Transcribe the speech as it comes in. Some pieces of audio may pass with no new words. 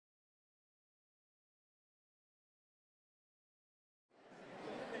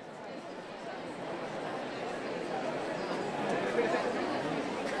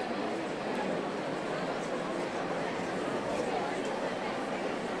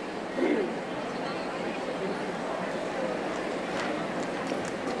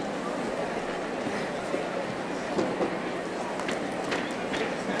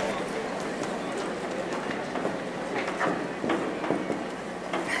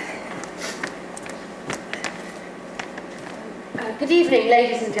Good evening,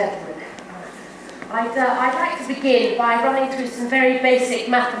 ladies and gentlemen. I'd like to begin by running through some very basic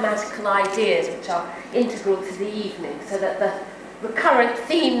mathematical ideas which are integral to the evening, so that the recurrent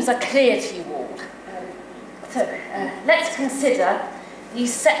themes are clear to you all. Let's consider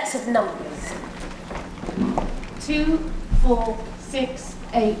these sets of numbers. 2, 4, 6,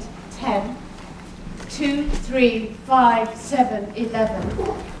 8, 10. 2, 3, 5, 7, 11.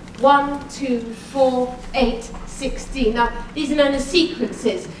 1, 2, 4, 8, 16. Now, these are known as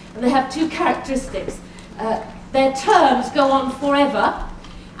sequences, and they have two characteristics. Their terms go on forever,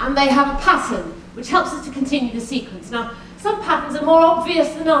 and they have a pattern, which helps us to continue the sequence. Now, some patterns are more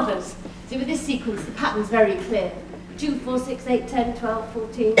obvious than others. See, with this sequence, the pattern is very clear. 2, 4, 6, 8, 10, 12,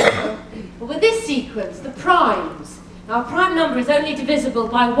 14, But with this sequence, the primes. Now, a prime number is only divisible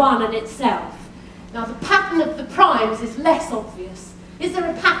by 1 in itself. Now, the pattern of the primes is less obvious. Is there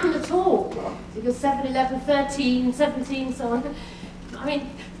a pattern at all? Because 7, 11, 13, 17, so on. I mean,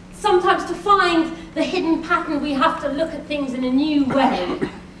 sometimes to find the hidden pattern, we have to look at things in a new way.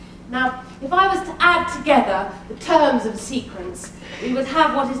 Now, if I was to add together the terms of a sequence, we would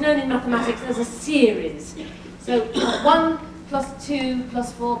have what is known in mathematics as a series. So 1 plus 2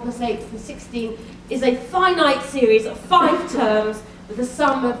 plus 4 plus 8 plus 16 is a finite series of 5 terms with a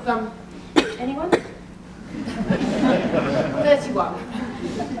sum of, anyone? 31.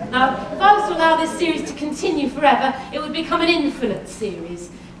 Now, if I was to allow this series to continue forever, it would become an infinite series.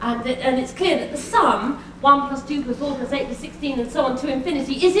 And it's clear that the sum, 1 plus 2 plus 4 plus 8 plus 16 and so on to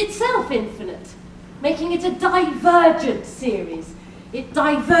infinity, is itself infinite, making it a divergent series. It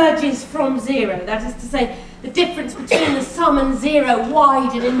diverges from 0, that is to say, the difference between the sum and 0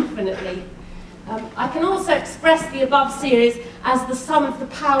 widen infinitely. I can also express the above series as the sum of the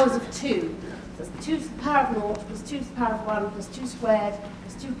powers of 2. So 2 to the power of 0 plus 2 to the power of 1 plus 2 squared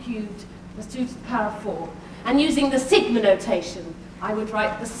plus 2 cubed plus 2 to the power of 4. And using the sigma notation, I would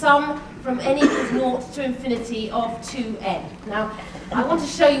write the sum from n equals 0 to infinity of 2n. Now, I want to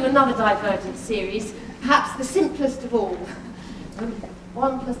show you another divergent series, perhaps the simplest of all.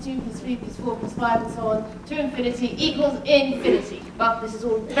 1 plus 2 plus 3 plus 4 plus 5 and so on to infinity equals infinity. But this is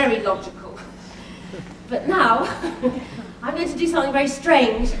all very logical. But now, I'm going to do something very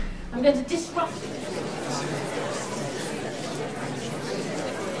strange. I'm going to disrupt